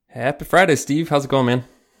Happy Friday, Steve. How's it going, man?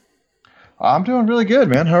 I'm doing really good,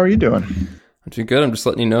 man. How are you doing? I'm doing good. I'm just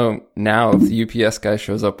letting you know now if the UPS guy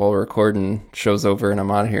shows up while we're recording, show's over, and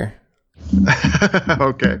I'm out of here.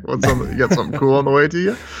 Okay. You got something cool on the way to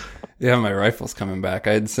you? Yeah, my rifle's coming back.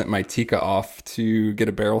 I had sent my Tika off to get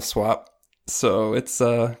a barrel swap, so it's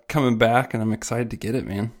coming back, and I'm excited to get it,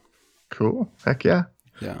 man. Cool. Heck yeah.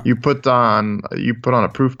 Yeah, You put on a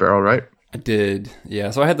proof barrel, right? I did.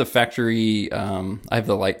 Yeah, so I had the factory. I have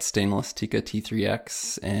the light stainless Tika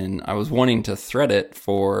T3X, and I was wanting to thread it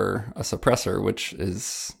for a suppressor, which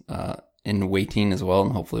is in waiting as well,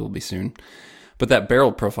 and hopefully will be soon. But that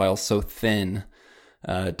barrel profile is so thin,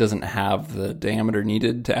 it doesn't have the diameter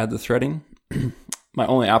needed to add the threading. My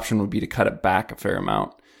only option would be to cut it back a fair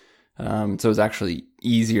amount. So it's actually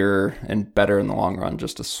easier and better in the long run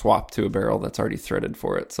just to swap to a barrel that's already threaded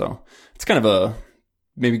for it. So it's kind of a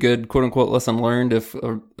maybe good quote unquote lesson learned if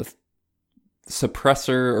a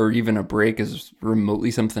suppressor or even a brake is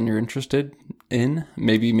remotely something you're interested in.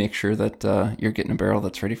 Maybe make sure that you're getting a barrel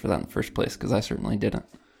that's ready for that in the first place, because I certainly didn't.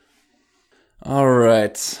 All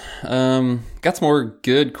right. Got some more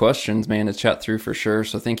good questions, man, to chat through for sure.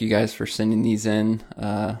 So thank you guys for sending these in.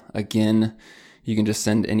 Again, you can just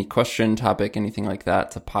send any question, topic, anything like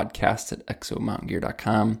that to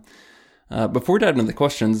podcast@exomountaingear.com. Before we dive into the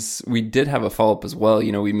questions, we did have a follow-up as well.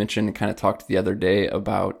 You know, we mentioned, kind of talked the other day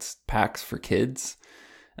about packs for kids,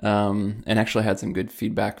 and actually had some good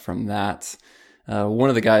feedback from that. One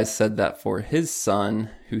of the guys said that for his son,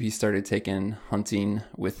 who he started taking hunting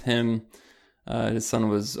with him, his son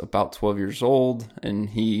was about 12 years old,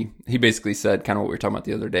 and he basically said kind of what we were talking about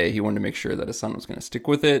the other day. He wanted to make sure that his son was going to stick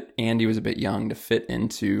with it, and he was a bit young to fit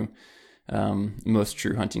into most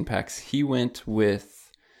true hunting packs. He went with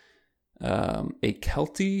a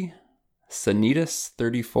Kelty Sanitas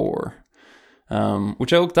 34,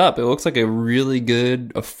 which I looked up. It looks like a really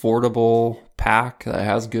good, affordable pack that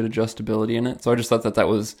has good adjustability in it. So I just thought that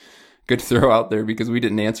was good to throw out there, because we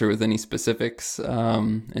didn't answer with any specifics.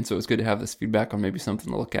 And so it was good to have this feedback on maybe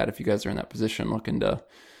something to look at if you guys are in that position looking to,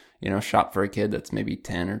 shop for a kid that's maybe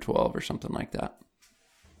 10 or 12 or something like that.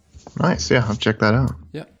 Nice. Yeah, I'll check that out.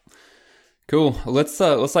 Yeah. Cool. Let's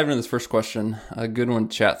dive into this first question. A good one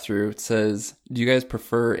to chat through. It says, do you guys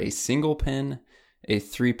prefer a single pin, a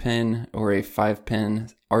 3-pin, or a 5-pin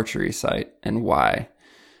archery sight, and why?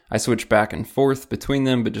 I switch back and forth between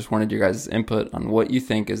them, but just wanted your guys' input on what you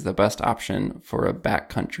think is the best option for a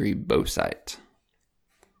backcountry bow sight.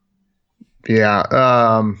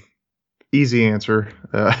 Yeah. Easy answer.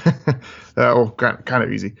 Kind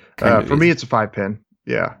of easy. For me, it's a 5-pin.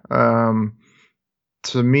 Yeah.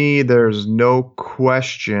 To me, there's no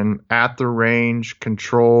question at the range,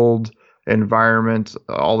 controlled environment,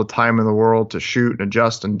 all the time in the world to shoot and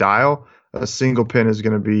adjust and dial. A single pin is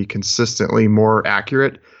going to be consistently more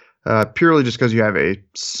accurate, purely just because you have a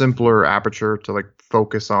simpler aperture to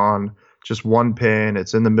focus on. Just one pin.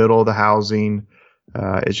 It's in the middle of the housing.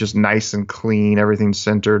 It's just nice and clean. Everything's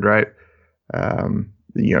centered, right?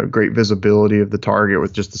 Great visibility of the target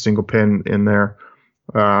with just a single pin in there.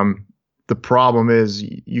 The problem is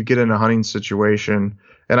you get in a hunting situation,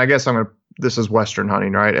 and I guess this is Western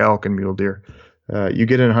hunting, right? Elk and mule deer. You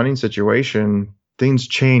get in a hunting situation, things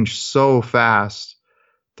change so fast.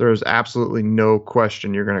 There's absolutely no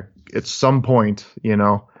question you're going to, at some point, in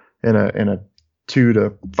a 2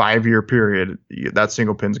 to 5 year period, that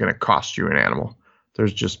single pin is going to cost you an animal. I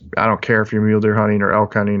don't care if you're mule deer hunting or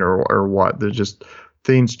elk hunting or what. There's just,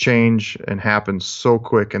 things change and happen so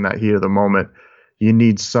quick in that heat of the moment. You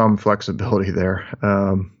need some flexibility there.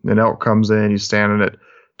 An elk comes in, he's standing at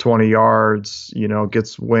 20 yards,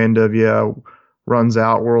 gets wind of you, runs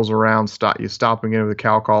out, whirls around, you stop again with a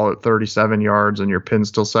cow call at 37 yards, and your pin's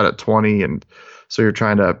still set at 20. And so you're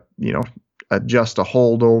trying to, adjust a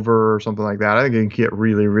holdover or something like that. I think it can get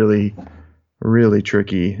really, really, really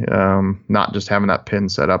tricky. Not just having that pin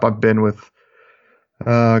set up. I've been with,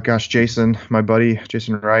 Jason, my buddy,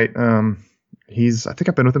 Jason Wright. I think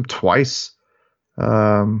I've been with him twice.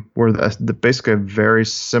 Where basically a very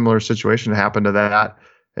similar situation happened to that,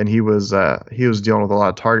 and he was dealing with a lot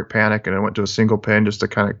of target panic, and I went to a single pin just to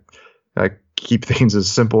kind of keep things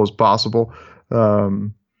as simple as possible,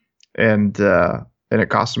 and it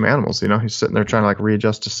cost him animals. He's sitting there trying to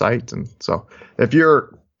readjust his sight, and so if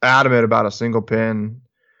you're adamant about a single pin,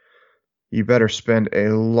 you better spend a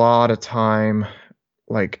lot of time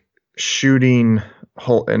shooting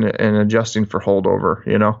and adjusting for holdover.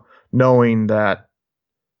 Knowing that,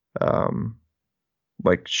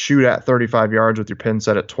 shoot at 35 yards with your pin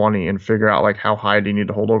set at 20 and figure out how high do you need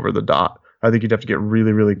to hold over the dot. I think you'd have to get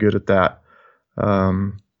really, really good at that,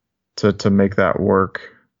 to make that work.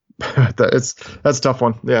 That's a tough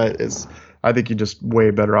one. Yeah, I think you're just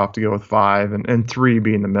way better off to go with 5 and 3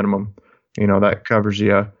 being the minimum. That covers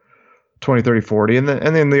you 20, 30, 40. And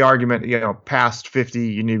then the argument, past 50,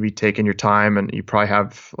 you need to be taking your time, and you probably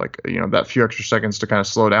have like, that few extra seconds to kind of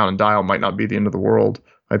slow down and dial might not be the end of the world.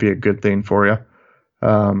 Might be a good thing for you.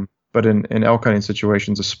 But in elk hunting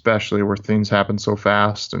situations, especially where things happen so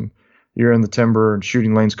fast and you're in the timber and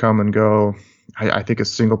shooting lanes come and go, I think a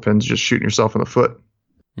single pin's just shooting yourself in the foot.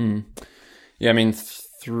 Yeah, I mean,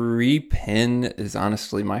 3-pin is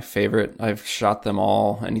honestly my favorite. I've shot them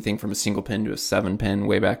all, anything from a single pin to a 7-pin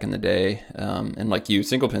way back in the day. And like you,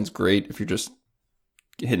 single pin's great if you're just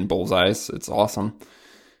hitting bullseyes. It's awesome.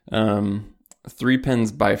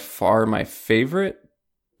 3-pin's by far my favorite,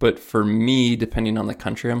 but for me, depending on the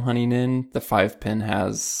country I'm hunting in, the 5-pin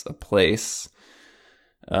has a place.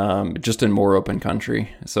 Just in more open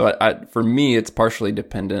country. So for me, it's partially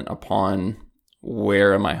dependent upon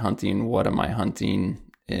where am I hunting, what am I hunting,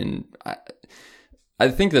 and I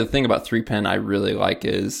think the thing about 3-pin I really like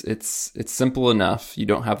is it's simple enough. You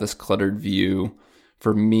don't have this cluttered view.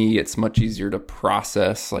 For me, it's much easier to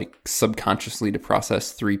process, like subconsciously to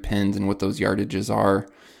process 3 pins and what those yardages are.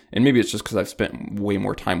 And maybe it's just because I've spent way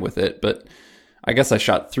more time with it, but I guess I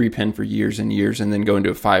shot 3-pin for years and years, and then going to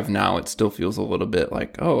a 5 now, it still feels a little bit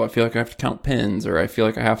like, oh, I feel like I have to count pins, or I feel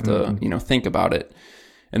like I have to, think about it.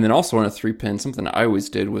 And then also on a 3-pin, something I always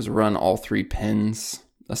did was run all 3 pins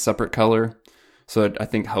a separate color. So it, I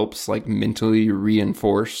think, helps like mentally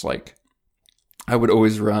reinforce, like I would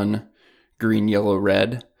always run green, yellow,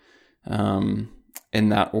 red in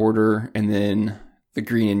that order. And then the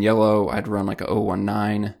green and yellow, I'd run like a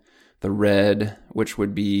 019. The red, which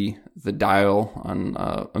would be the dial on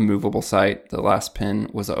a movable sight. The last pin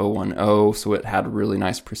was a 010, so it had really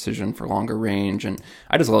nice precision for longer range. And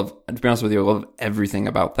I just love, to be honest with you, I love everything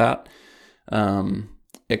about that,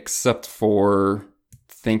 except for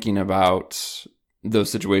thinking about those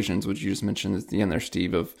situations, which you just mentioned at the end there,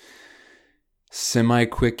 Steve, of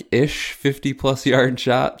semi-quick-ish 50-plus yard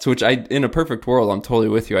shots, which in a perfect world, I'm totally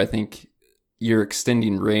with you. I think you're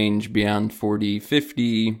extending range beyond 40,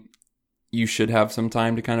 50, you should have some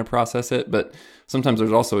time to kind of process it. But sometimes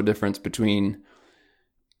there's also a difference between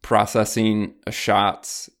processing a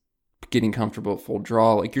shot, getting comfortable at full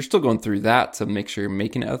draw. Like you're still going through that to make sure you're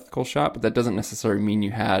making an ethical shot, but that doesn't necessarily mean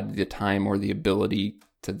you had the time or the ability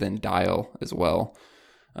to then dial as well.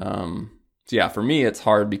 So yeah, for me, it's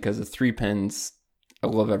hard because the 3-pins, I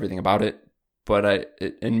love everything about it, but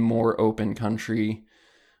in more open country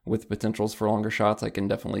with potentials for longer shots, I can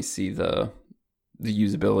definitely see the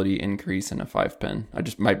usability increase in a 5-pin. I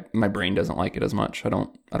just, my brain doesn't like it as much. I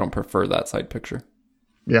don't prefer that side picture.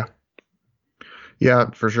 Yeah,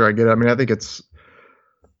 for sure. I get it. I mean, I think it's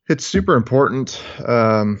super important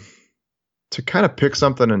to kind of pick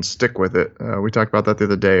something and stick with it. We talked about that the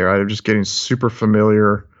other day, right? Of just getting super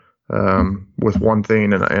familiar with one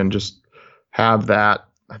thing and just have that.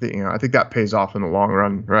 I think that pays off in the long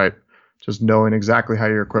run, right? Just knowing exactly how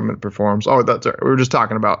your equipment performs. Oh, we were just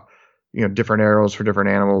talking about different arrows for different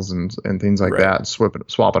animals and things like that,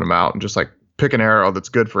 swapping them out and just like pick an arrow that's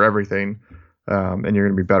good for everything. And you're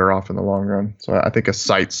going to be better off in the long run. So I think a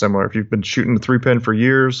sight's similar. If you've been shooting the 3-pin for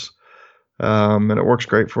years, and it works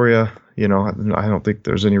great for you, I don't think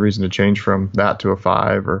there's any reason to change from that to a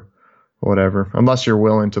 5 or whatever, unless you're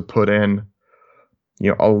willing to put in,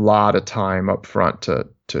 a lot of time up front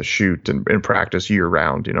to shoot and practice year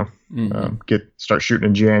round, start shooting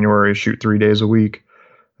in January, shoot 3 days a week.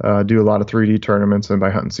 Do a lot of 3D tournaments, and by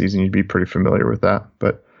hunting season, you'd be pretty familiar with that.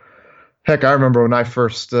 But heck, I remember when I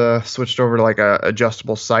first switched over to like a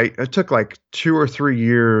adjustable sight. It took like 2 or 3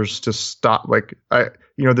 years to stop. Like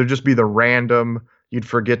there'd just be the random. You'd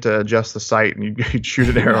forget to adjust the sight, and you'd shoot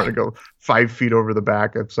an arrow and go 5 feet over the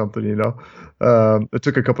back of something. It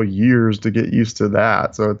took a couple of years to get used to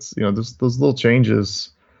that. So it's those little changes.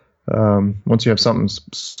 Once you have something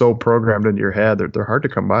so programmed into your head, they're hard to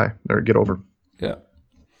come by or get over. Yeah.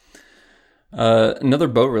 Another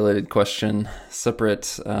boat related question,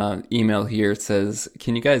 separate email here. It says,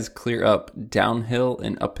 can you guys clear up downhill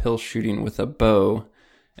and uphill shooting with a bow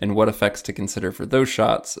and what effects to consider for those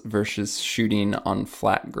shots versus shooting on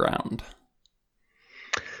flat ground?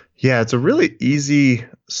 Yeah, it's a really easy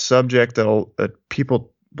subject that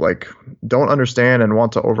people like don't understand and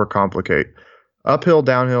want to overcomplicate. Uphill,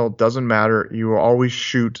 downhill, doesn't matter. You will always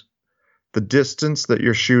shoot. The distance that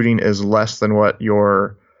you're shooting is less than what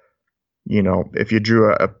your if you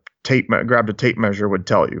drew grabbed a tape measure would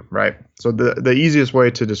tell you, right? So the easiest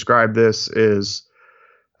way to describe this is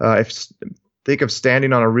think of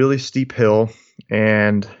standing on a really steep hill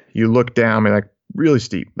and you look down, like really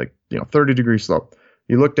steep, like 30-degree slope.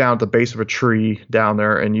 you look down at the base of a tree down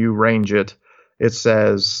there and you range it, it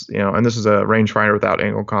says, and this is a rangefinder without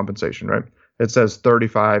angle compensation, right? It says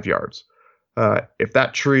 35 yards. If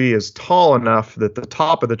that tree is tall enough that the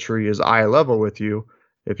top of the tree is eye level with you,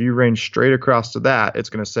 if you range straight across to that, it's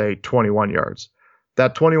going to say 21 yards.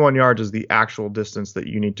 That 21 yards is the actual distance that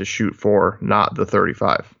you need to shoot for, not the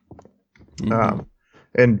 35. Mm-hmm.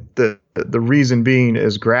 And the reason being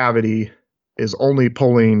is gravity is only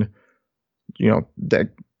pulling, that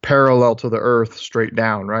parallel to the earth straight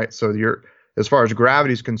down, right? So as far as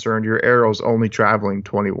gravity is concerned, your arrow's only traveling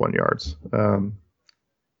 21 yards.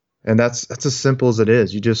 And that's as simple as it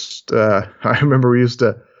is. You just, I remember we used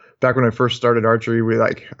to, back when I first started archery, we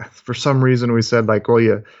for some reason we said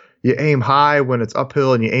well, you aim high when it's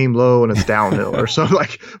uphill and you aim low when it's downhill or something.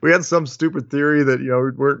 We had some stupid theory that,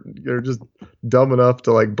 we're just dumb enough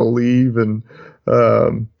to believe. And,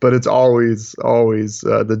 but it's always,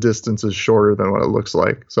 the distance is shorter than what it looks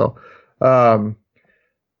like. So, the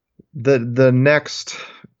next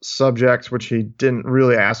subject, which he didn't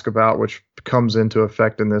really ask about, which comes into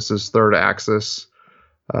effect in this, is third axis.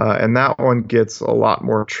 And that one gets a lot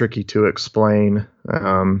more tricky to explain.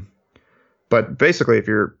 But basically, if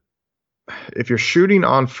you're shooting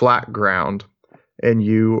on flat ground and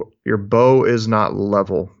your bow is not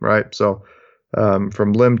level, right? So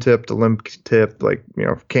from limb tip to limb tip,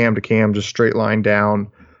 cam to cam, just straight line down.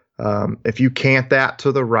 If you cant that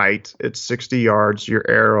to the right, it's 60 yards. Your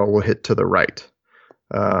arrow will hit to the right.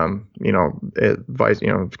 If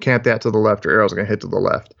you cant that to the left, your arrow's going to hit to the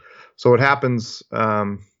left. So what happens?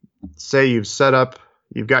 Say you've set up,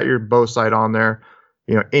 you've got your bow sight on there.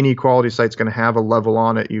 Any quality sight's going to have a level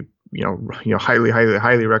on it. You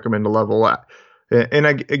highly recommend a level that. And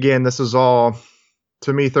again, this is all,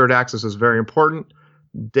 to me, third axis is very important.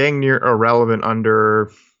 Dang near irrelevant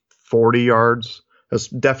under 40 yards. That's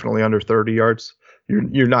definitely under 30 yards.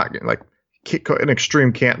 You're not an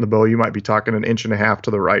extreme cant in the bow. You might be talking an inch and a half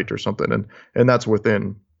to the right or something, and that's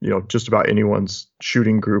within just about anyone's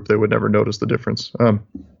shooting group. They would never notice the difference.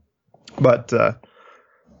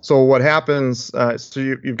 So what happens? So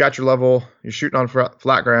you've got your level. You're shooting on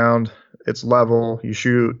flat ground. It's level. You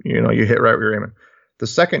shoot. You hit right where you're aiming. The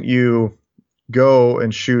second you go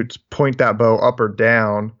and shoot, point that bow up or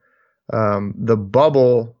down, the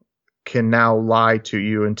bubble can now lie to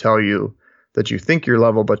you and tell you that you think you're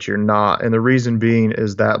level, but you're not. And the reason being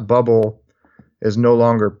is that bubble is no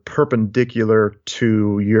longer perpendicular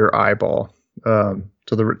to your eyeball,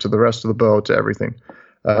 to the rest of the bow, to everything.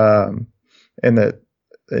 And that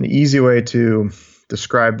an easy way to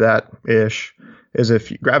describe that is if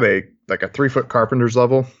you grab a 3-foot carpenter's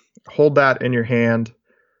level, hold that in your hand,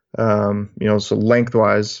 so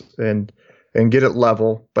lengthwise, and get it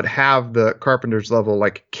level, but have the carpenter's level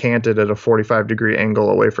canted at a 45-degree angle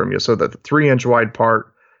away from you, so that the 3-inch wide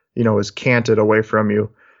part, is canted away from you.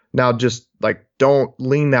 Now just don't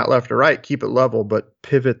lean that left or right, keep it level, but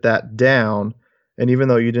pivot that down. And even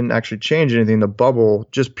though you didn't actually change anything, the bubble,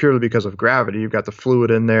 just purely because of gravity, you've got the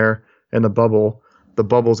fluid in there, and the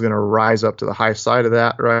bubble's going to rise up to the high side of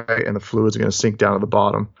that, right? And the fluid's going to sink down to the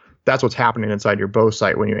bottom. That's what's happening inside your bow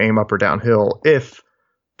sight when you aim up or downhill, if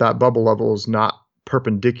that bubble level is not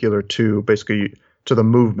perpendicular to the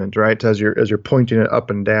movement, right? As you're pointing it up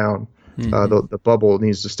and down, the bubble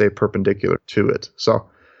needs to stay perpendicular to it. So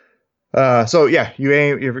yeah, you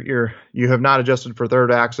aim. You have not adjusted for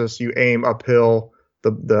third axis. You aim uphill.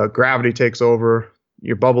 The gravity takes over.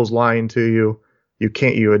 Your bubble's lying to you.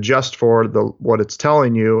 You adjust for what it's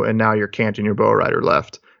telling you, and now you're canting your bow right or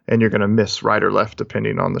left, and you're going to miss right or left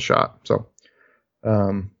depending on the shot. So,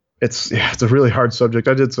 it's a really hard subject.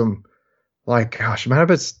 I did some, gosh,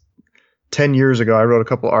 man, it's 10 years ago. I wrote a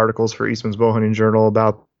couple articles for Eastman's Bowhunting Journal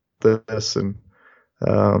about this, and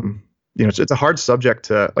it's a hard subject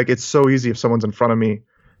to it's so easy if someone's in front of me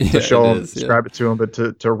to show them, describe it to them,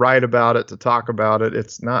 but to write about it, to talk about it,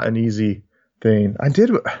 it's not an easy thing. I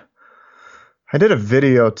did a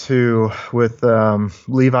video too with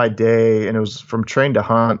Levi Day, and it was from Train to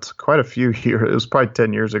Hunt, quite a few years. It was probably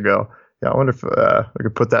 10 years ago. Yeah, I wonder if we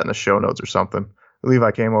could put that in the show notes or something.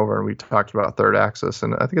 Levi came over and we talked about third axis,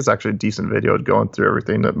 and I think it's actually a decent video going through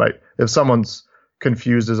everything that might, if someone's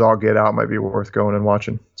confused as all get out, might be worth going and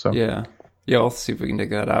watching. So yeah, I'll see if we can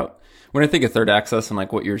dig that out. When I think of third axis and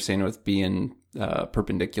what you were saying with being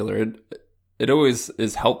perpendicular, it always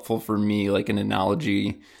is helpful for me, an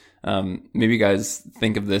analogy. Maybe you guys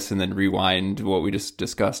think of this and then rewind what we just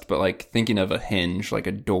discussed, but thinking of a hinge,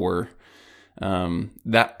 a door,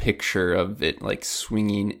 that picture of it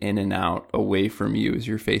swinging in and out away from you as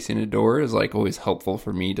you're facing a door is always helpful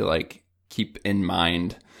for me to keep in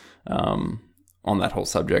mind on that whole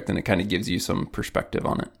subject, and it kind of gives you some perspective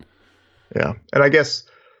on it. Yeah. And I guess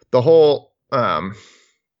the whole,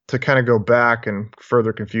 to kind of go back and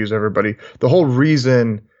further confuse everybody, the whole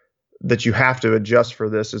reason that you have to adjust for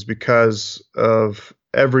this is because of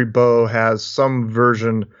every bow has some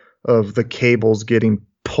version of the cables getting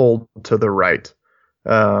pulled to the right.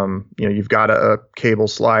 You've got a cable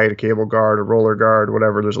slide, a cable guard, a roller guard,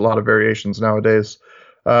 whatever. There's a lot of variations nowadays.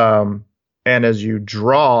 And as you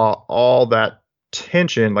draw, all that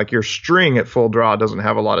tension, like your string at full draw doesn't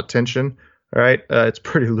have a lot of tension, right? It's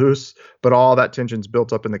pretty loose, but all that tension's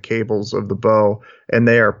built up in the cables of the bow, and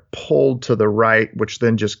they are pulled to the right, which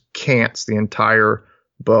then just cants the entire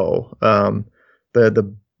bow.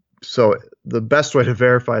 So the best way to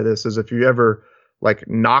verify this is if you ever like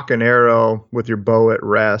knock an arrow with your bow at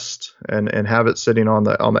rest and have it sitting on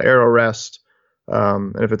the arrow rest,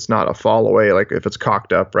 and if it's not a fall away, like if it's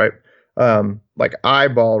cocked up, right? Like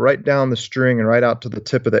eyeball right down the string and right out to the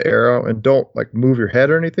tip of the arrow, and don't like move your head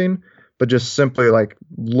or anything, but just simply like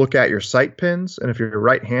look at your sight pins. And if you're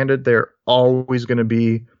right-handed, they're always going to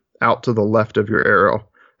be out to the left of your arrow.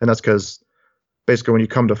 And that's because basically when you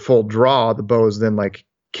come to full draw, the bow is then like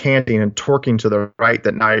canting and torquing to the right,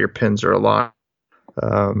 that now your pins are aligned.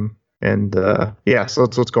 So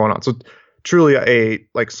that's what's going on. So truly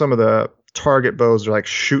like some of the target bows are like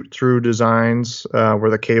shoot through designs, where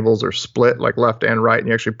the cables are split like left and right, and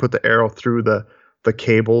you actually put the arrow through the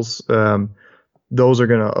cables. Those are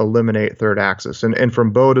going to eliminate third axis. And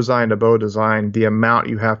from bow design to bow design, the amount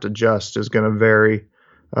you have to adjust is going to vary,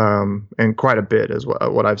 and quite a bit is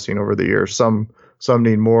what I've seen over the years. Some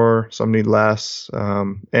need more, some need less,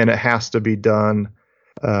 and it has to be done.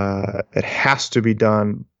 It has to be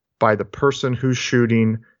done by the person who's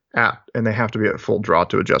shooting and they have to be at full draw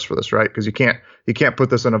to adjust for this, right? Because you can't put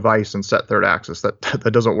this in a vise and set third axis.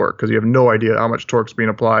 That doesn't work, because you have no idea how much torque's being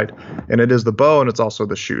applied, and it is the bow and it's also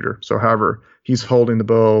the shooter. So however he's holding the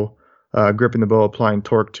bow, gripping the bow, applying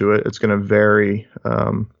torque to it, it's going to vary,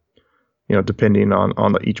 depending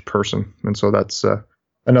on each person. And so that's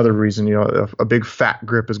another reason, a big fat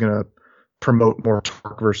grip is going to promote more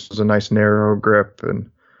torque versus a nice narrow grip.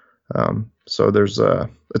 And so there's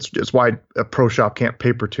it's why a pro shop can't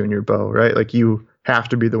paper tune your bow, right? Like you have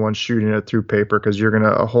to be the one shooting it through paper, because you're going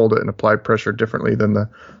to hold it and apply pressure differently than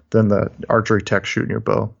the archery tech shooting your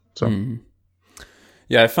bow. So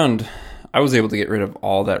yeah, I found I was able to get rid of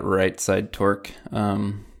all that right side torque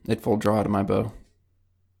at full draw to my bow.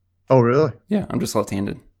 Oh really? Yeah, I'm just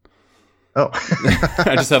left-handed. Oh,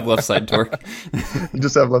 I just have left side torque. You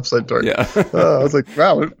just have left side torque. Yeah. I was like,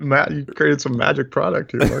 wow, Matt, you created some magic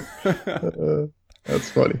product here, Mark. That's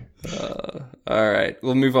funny. All right,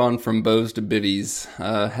 we'll move on from bows to bivvies.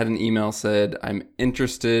 Had an email said, I'm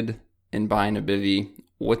interested in buying a bivvy.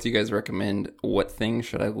 What do you guys recommend? What things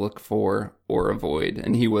should I look for or avoid?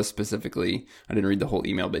 And he was specifically, I didn't read the whole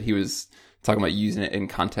email, but he was talking about using it in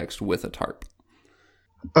context with a tarp.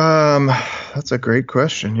 That's a great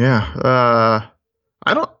question. Yeah.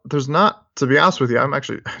 There's not, to be honest with you, I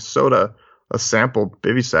sewed a sample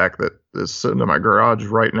bivy sack that is sitting in my garage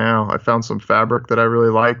right now. I found some fabric that I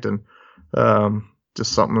really liked, and,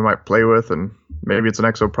 just something we might play with, and maybe it's an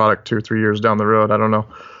EXO product 2 or 3 years down the road. I don't know.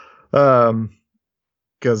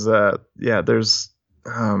 Cause, there's,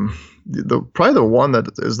 probably the one that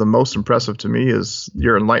is the most impressive to me is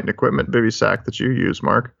your Enlightened Equipment bivy sack that you use,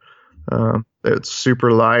 Mark. It's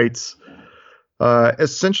super light.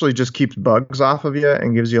 Essentially just keeps bugs off of you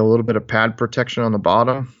and gives you a little bit of pad protection on the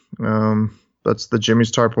bottom. That's the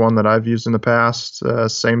Jimmy's Tarp one that I've used in the past.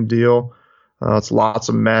 Same deal. It's lots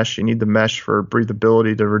of mesh. You need the mesh for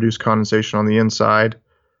breathability to reduce condensation on the inside.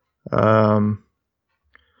 And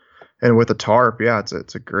with a tarp,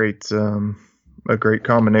 it's a great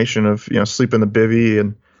combination of, sleep in the bivvy,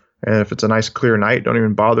 and if it's a nice clear night, don't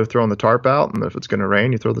even bother throwing the tarp out. And if it's going to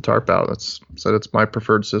rain, you throw the tarp out. That's my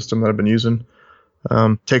preferred system that I've been using.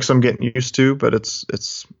 Takes some getting used to, but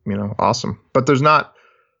it's awesome. But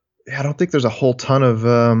I don't think there's a whole ton of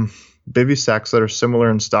bivy sacks that are similar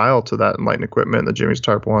in style to that Enlightened Equipment, the Jimmy's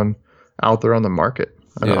Tarp one, out there on the market.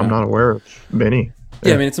 I'm not aware of many.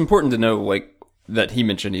 Yeah, I mean, it's important to know, like, that he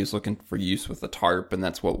mentioned he was looking for use with a tarp, and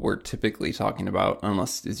that's what we're typically talking about,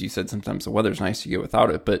 unless, as you said, sometimes the weather's nice, you get without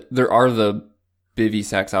it. But there are the bivy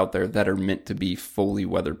sacks out there that are meant to be fully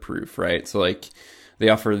weatherproof, right? So, like, they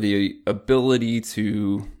offer the ability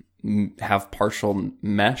to have partial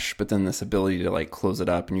mesh, but then this ability to, like, close it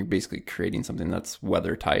up, and you're basically creating something that's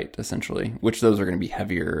weather tight, essentially, which those are going to be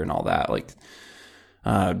heavier and all that. Like,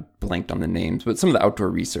 blanked on the names, but some of the outdoor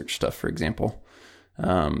research stuff, for example,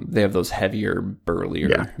 they have those heavier,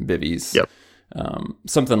 burlier bivvies. Yep.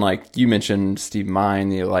 Something like you mentioned, Steve Mine,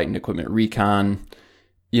 the Light and Equipment Recon,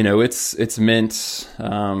 it's meant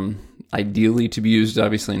ideally to be used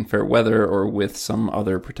obviously in fair weather or with some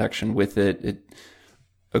other protection with it.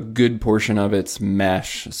 A good portion of it's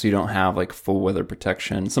mesh, so you don't have like full weather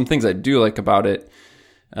protection. Some things I do like about it,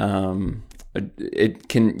 you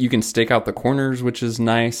can stake out the corners, which is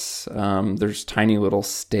nice. There's tiny little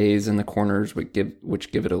stays in the corners which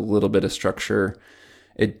give it a little bit of structure.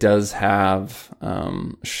 It does have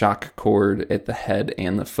shock cord at the head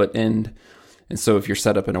and the foot end. And so if you're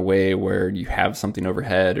set up in a way where you have something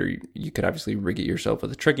overhead, or you could obviously rig it yourself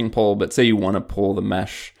with a trekking pole, but say you want to pull the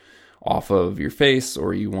mesh off of your face,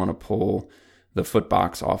 or you want to pull the foot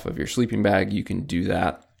box off of your sleeping bag, you can do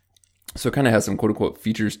that. So it kind of has some quote unquote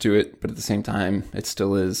features to it, but at the same time, it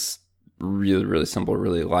still is really, really simple,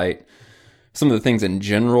 really light. Some of the things in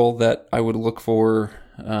general that I would look for,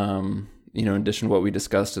 in addition to what we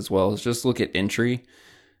discussed as well, is just look at entry.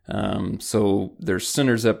 So there's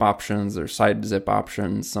center zip options, there's side zip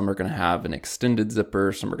options. Some are going to have an extended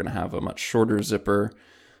zipper, some are going to have a much shorter zipper.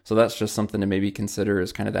 So that's just something to maybe consider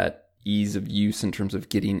as kind of that ease of use in terms of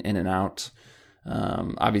getting in and out.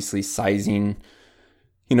 Obviously sizing,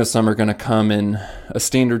 some are going to come in a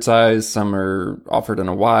standard size, some are offered in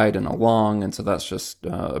a wide and a long. And so that's just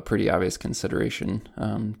a pretty obvious consideration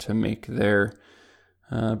to make there.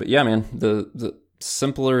 But yeah, man, the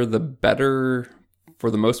simpler, the better for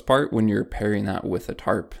the most part when you're pairing that with a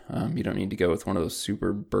tarp. You don't need to go with one of those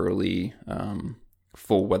super burly,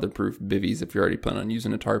 full weatherproof bivvies if you're already planning on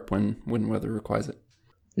using a tarp when weather requires it.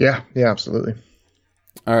 Yeah, absolutely.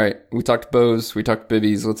 All right, we talked bows, we talked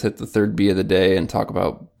bivvies. Let's hit the third B of the day and talk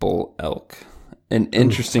about bull elk. An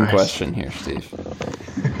interesting question here, Steve.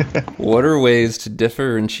 What are ways to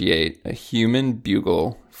differentiate a human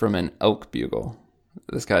bugle from an elk bugle?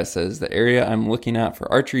 This guy says, the area I'm looking at for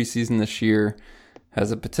archery season this year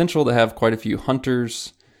has a potential to have quite a few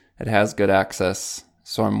hunters. It has good access,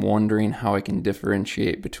 so I'm wondering how I can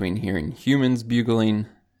differentiate between hearing humans bugling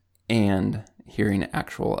and hearing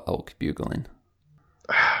actual elk bugling.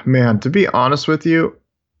 Man, to be honest with you,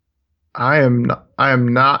 I am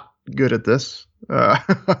not good at this.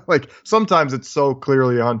 Like sometimes it's so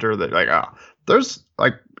clearly a hunter that there's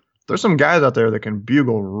some guys out there that can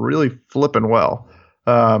bugle really flippin' well.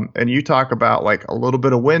 And you talk about like a little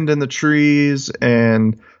bit of wind in the trees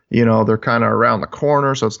and, they're kind of around the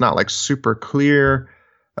corner. So it's not like super clear.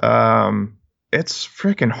 It's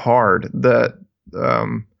freaking hard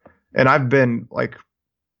and I've been like,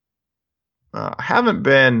 I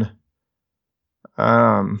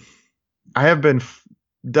have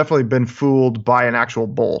definitely been fooled by an actual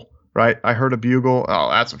bull, right? I heard a bugle. Oh,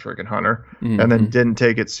 that's a freaking hunter. Mm-hmm. And then didn't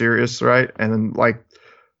take it serious. Right. And then like,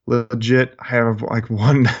 legit, I have like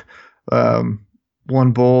one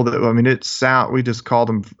bull that we just called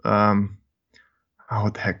him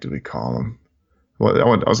what the heck do we call him? Well,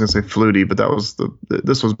 I was gonna say fluty, but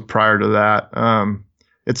this was prior to that.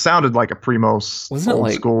 It sounded like a Primos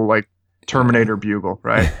old school like Terminator bugle,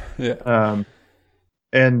 right? Yeah.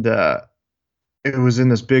 And it was in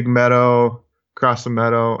this big meadow, across the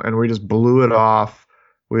meadow, and we just blew it off.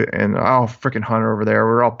 Freaking hunter over there.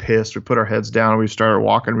 We were all pissed. We put our heads down. We started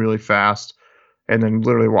walking really fast, and then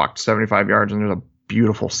literally walked 75 yards, and there's a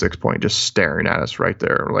beautiful 6-point just staring at us right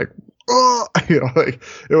there. We're like, oh,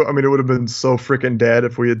 it would have been so freaking dead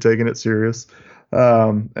if we had taken it serious.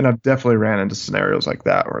 And I've definitely ran into scenarios like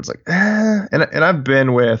that where it's like, and I've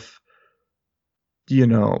been with,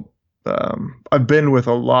 I've been with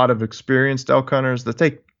a lot of experienced elk hunters that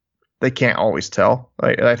they can't always tell.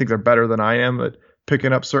 I think they're better than I am at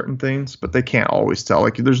picking up certain things, but they can't always tell.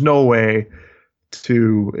 Like there's no way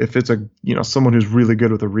to, if it's someone who's really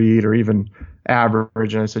good with a reed or even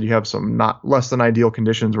average, and I said you have some not less than ideal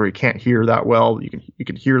conditions where you can't hear that well, you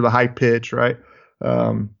can hear the high pitch, right?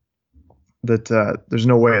 There's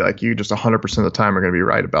no way like you just 100% of the time are going to be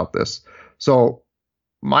right about this. So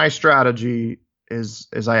my strategy is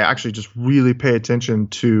I actually just really pay attention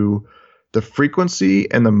to the frequency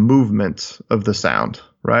and the movement of the sound,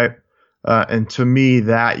 right? And to me,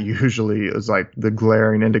 that usually is like the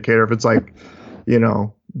glaring indicator. If it's like,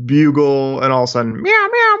 bugle and all of a sudden, meow,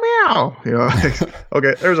 meow, meow,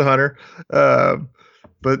 okay, there's a hunter.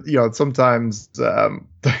 But, sometimes,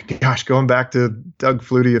 going back to Doug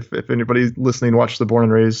Flutie, if anybody listening watched the Born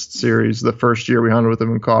and Raised series, the first year we hunted with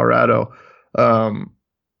him in Colorado, the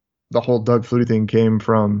whole Doug Flutie thing came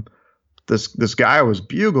from this guy was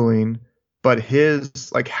bugling, but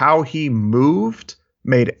his, like how he moved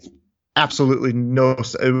made absolutely no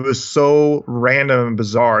sense. It was so random and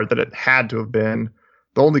bizarre that it had to have been,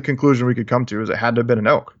 the only conclusion we could come to is it had to have been an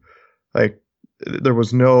elk. Like there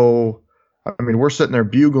was no I mean, we're sitting there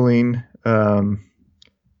bugling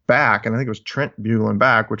back, and I think it was Trent bugling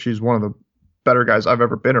back, which he's one of the better guys I've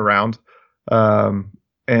ever been around. Um,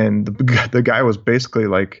 and the guy was basically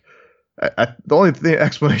like, the only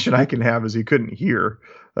explanation I can have is he couldn't hear,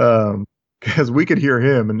 because we could hear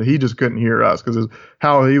him and he just couldn't hear us because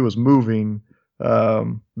how he was moving,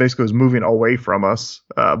 basically was moving away from us,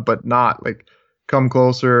 but not like come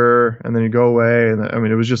closer and then you go away. And I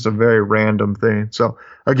mean, it was just a very random thing. So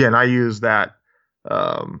again, I use that.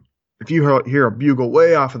 If you hear a bugle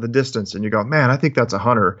way off in the distance and you go, man, I think that's a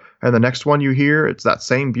hunter. And the next one you hear, it's that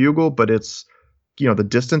same bugle, but it's, the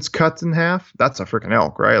distance cuts in half. That's a freaking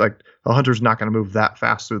elk, right? Like a hunter's not going to move that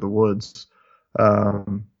fast through the woods.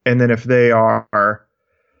 And then if they are,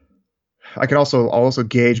 I can also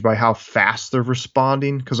gauge by how fast they're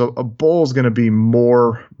responding, because a bull is going to be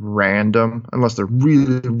more random unless they're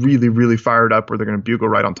really, really, really fired up, or they're going to bugle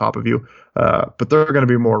right on top of you. But they're going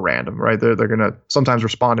to be more random, right? They're going to sometimes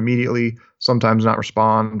respond immediately, sometimes not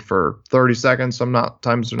respond for 30 seconds,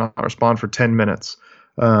 sometimes they're not respond for 10 minutes.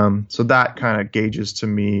 So that kind of gauges to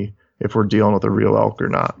me if we're dealing with a real elk or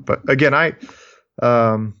not. But again,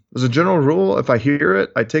 as a general rule, if I hear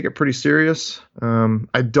it, I take it pretty serious.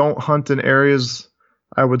 I don't hunt in areas,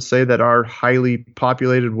 I would say, that are highly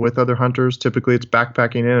populated with other hunters. Typically, it's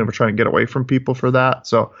backpacking in, and we're trying to get away from people for that.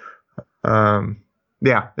 So,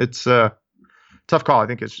 yeah, it's a tough call. I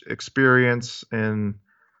think it's experience and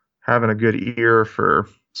having a good ear for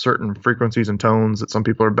certain frequencies and tones that some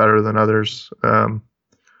people are better than others,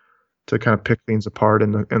 to kind of pick things apart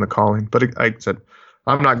in the calling. But like I said,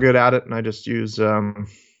 I'm not good at it, and I just use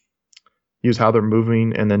how they're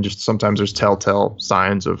moving, and then just sometimes there's telltale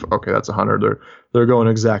signs of, okay, that's a hunter. They're going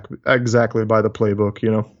exactly by the playbook,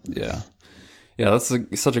 Yeah. Yeah, that's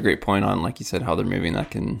such a great point on, like you said, how they're moving. That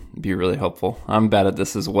can be really helpful. I'm bad at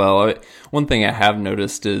this as well. One thing I have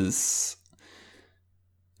noticed is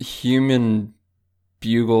human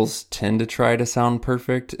bugles tend to try to sound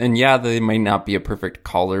perfect. And yeah, they might not be a perfect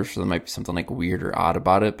caller, so there might be something like weird or odd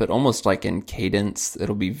about it, but almost like in cadence,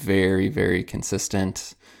 it'll be very, very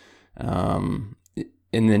consistent. And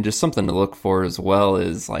then just something to look for as well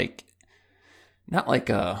is like, not like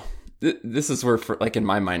this is where, for, like, in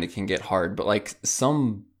my mind, it can get hard, but like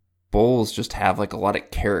some bulls just have like a lot of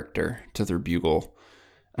character to their bugle.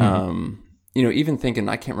 Mm-hmm. Even thinking,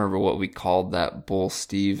 I can't remember what we called that bull,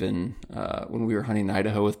 Steve, and when we were hunting in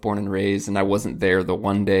Idaho with Born and Raised, and I wasn't there the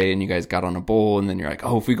one day, and you guys got on a bull, and then you're like,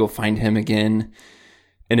 oh, if we go find him again.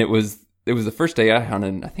 And it was the first day I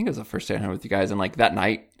hunted. I think it was the first day I hunted with you guys, and like that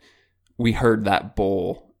night we heard that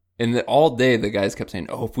bull, and all day the guys kept saying,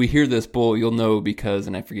 oh, if we hear this bull, you'll know because,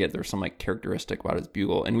 and I forget, there was some like characteristic about his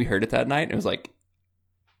bugle, and we heard it that night, and it was like,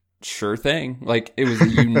 sure thing. Like, it was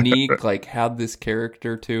unique, like had this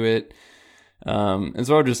character to it. And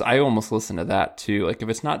so I almost listen to that too. Like, if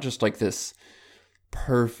it's not just like this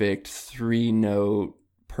perfect 3-note,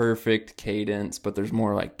 perfect cadence, but there's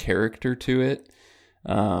more like character to it.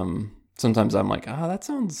 Sometimes I'm like, that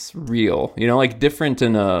sounds real, like different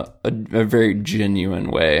in a very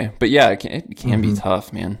genuine way. But yeah, it can mm-hmm. be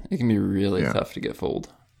tough, man. It can be really tough to get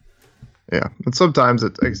fooled. Yeah. And sometimes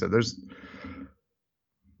like I said, there's,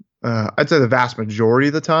 I'd say the vast majority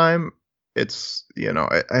of the time, it's,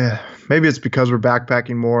 maybe it's because we're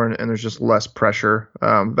backpacking more and there's just less pressure.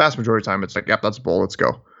 Vast majority of the time, it's like, yep, that's a bull, let's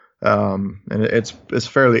go. And it's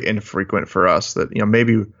fairly infrequent for us that,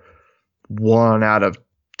 maybe 1 out of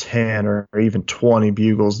 10 or even 20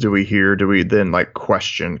 bugles do we then like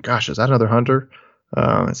question, gosh, is that another hunter?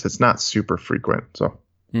 It's not super frequent. So,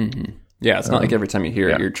 mm-hmm. Yeah, it's not like every time you hear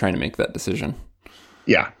it, you're trying to make that decision.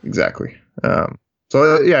 Yeah, exactly.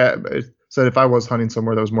 So if I was hunting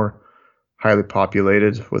somewhere that was more highly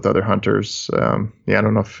populated with other hunters, I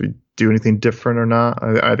don't know if we do anything different or not.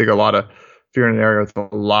 I think if you're in an area with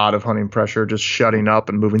a lot of hunting pressure, just shutting up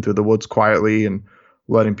and moving through the woods quietly and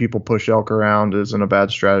letting people push elk around isn't a bad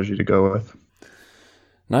strategy to go with.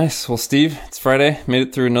 Nice. Well, Steve, it's Friday. Made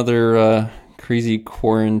it through another crazy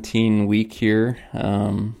quarantine week here.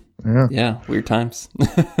 Weird times.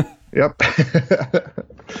 Yep.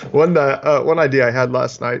 One idea I had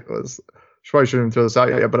last night was, probably shouldn't even throw this out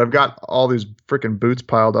yet, but I've got all these freaking boots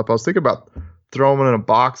piled up. I was thinking about throwing them in a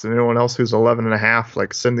box, and anyone else who's 11 and a half,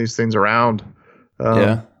 like, send these things around.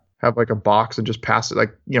 Have like a box and just pass it.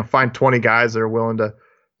 Like, find 20 guys that are willing to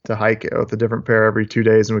hike it with a different pair every 2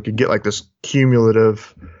 days, and we could get like this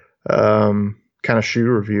cumulative kind of shoe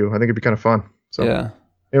review. I think it'd be kind of fun. So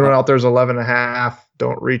anyone out there's 11 and a half,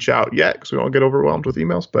 don't reach out yet because we don't get overwhelmed with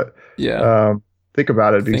emails. But think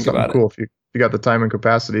about it. It'd be something cool if you got the time and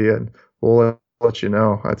capacity, and we'll let you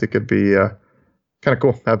know. I think it'd be kind of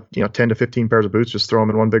cool. Have 10 to 15 pairs of boots, just throw them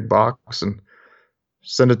in one big box and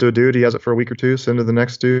send it to a dude. He has it for a week or two. Send it to the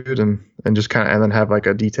next dude, and just kind of, and then have like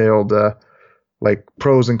a detailed like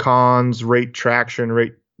pros and cons, rate traction,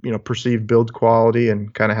 rate perceived build quality,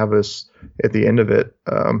 and kind of have us at the end of it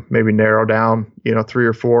maybe narrow down 3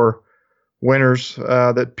 or 4 winners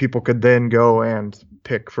that people could then go and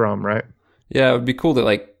pick from, right? Yeah, it would be cool to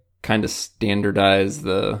like kind of standardize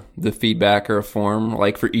the feedback or a form.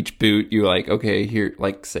 Like for each boot, you like, okay, here,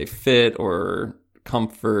 like say fit or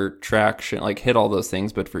comfort, traction, like hit all those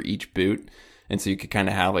things, but for each boot. And so you could kind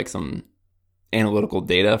of have like some analytical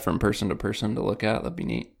data from person to person to look at. That'd be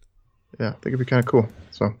neat. Yeah, I think it'd be kind of cool.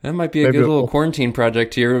 So that might be a good little quarantine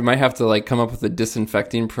project here. We might have to like come up with a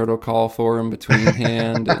disinfecting protocol for him between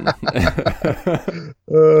hand. And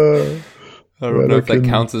I don't know if that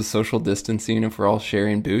counts as social distancing if we're all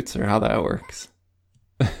sharing boots or how that works.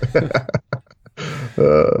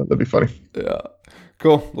 That'd be funny. Yeah.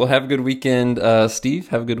 Cool. Well, have a good weekend, Steve.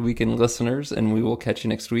 Have a good weekend, listeners, and we will catch you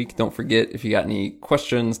next week. Don't forget, if you got any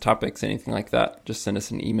questions, topics, anything like that, just send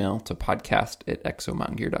us an email to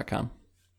podcast@exomountaingear.com.